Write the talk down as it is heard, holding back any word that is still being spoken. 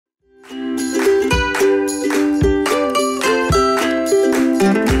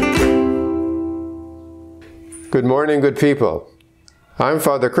Good morning, good people. I'm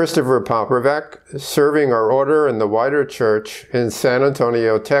Father Christopher Popravak, serving our order in the wider church in San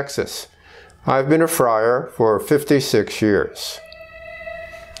Antonio, Texas. I've been a friar for 56 years.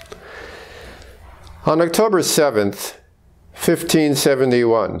 On October 7th,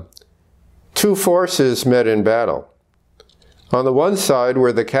 1571, two forces met in battle. On the one side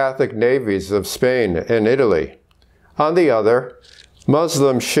were the Catholic navies of Spain and Italy. On the other,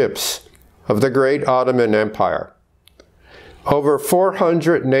 Muslim ships of the great Ottoman Empire. Over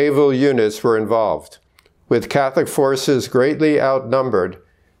 400 naval units were involved, with Catholic forces greatly outnumbered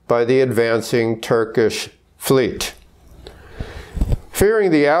by the advancing Turkish fleet.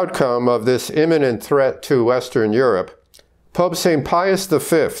 Fearing the outcome of this imminent threat to Western Europe, Pope St. Pius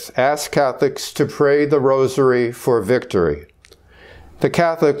V asked Catholics to pray the Rosary for victory. The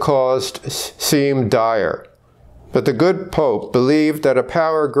Catholic cause seemed dire, but the good Pope believed that a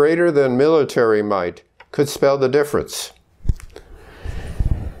power greater than military might could spell the difference.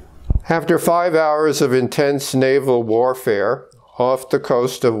 After 5 hours of intense naval warfare off the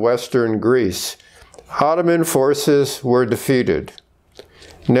coast of western Greece, Ottoman forces were defeated.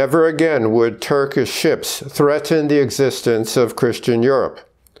 Never again would Turkish ships threaten the existence of Christian Europe.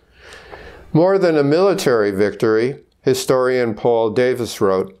 More than a military victory, historian Paul Davis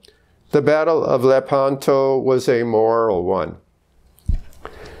wrote, the Battle of Lepanto was a moral one.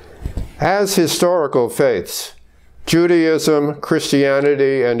 As historical faiths, Judaism,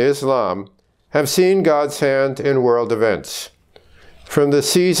 Christianity, and Islam have seen God's hand in world events. From the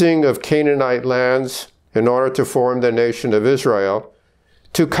seizing of Canaanite lands in order to form the nation of Israel,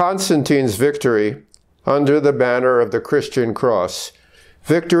 to Constantine's victory under the banner of the Christian cross,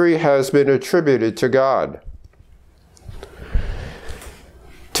 victory has been attributed to God.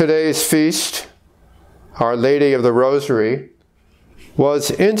 Today's feast, Our Lady of the Rosary,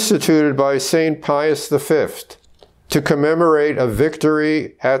 was instituted by St. Pius V to commemorate a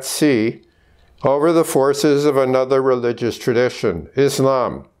victory at sea over the forces of another religious tradition,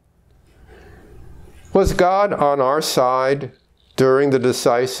 Islam. Was God on our side during the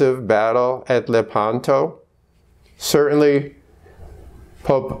decisive battle at Lepanto? Certainly,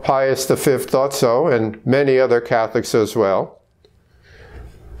 Pope Pius V thought so, and many other Catholics as well.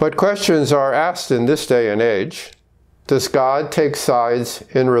 But questions are asked in this day and age. Does God take sides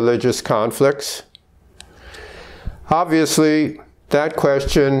in religious conflicts? Obviously, that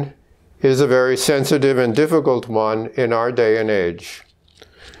question is a very sensitive and difficult one in our day and age.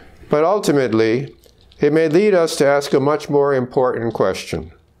 But ultimately, it may lead us to ask a much more important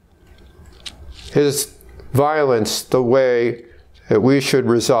question. Is violence the way that we should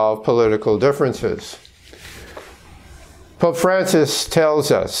resolve political differences? Pope Francis tells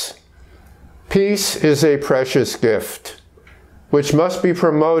us, peace is a precious gift, which must be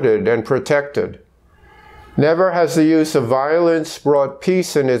promoted and protected. Never has the use of violence brought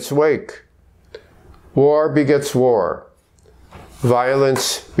peace in its wake. War begets war.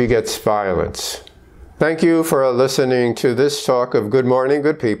 Violence begets violence. Thank you for listening to this talk of Good Morning,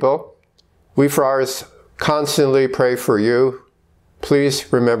 Good People. We friars constantly pray for you.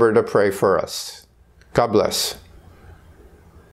 Please remember to pray for us. God bless.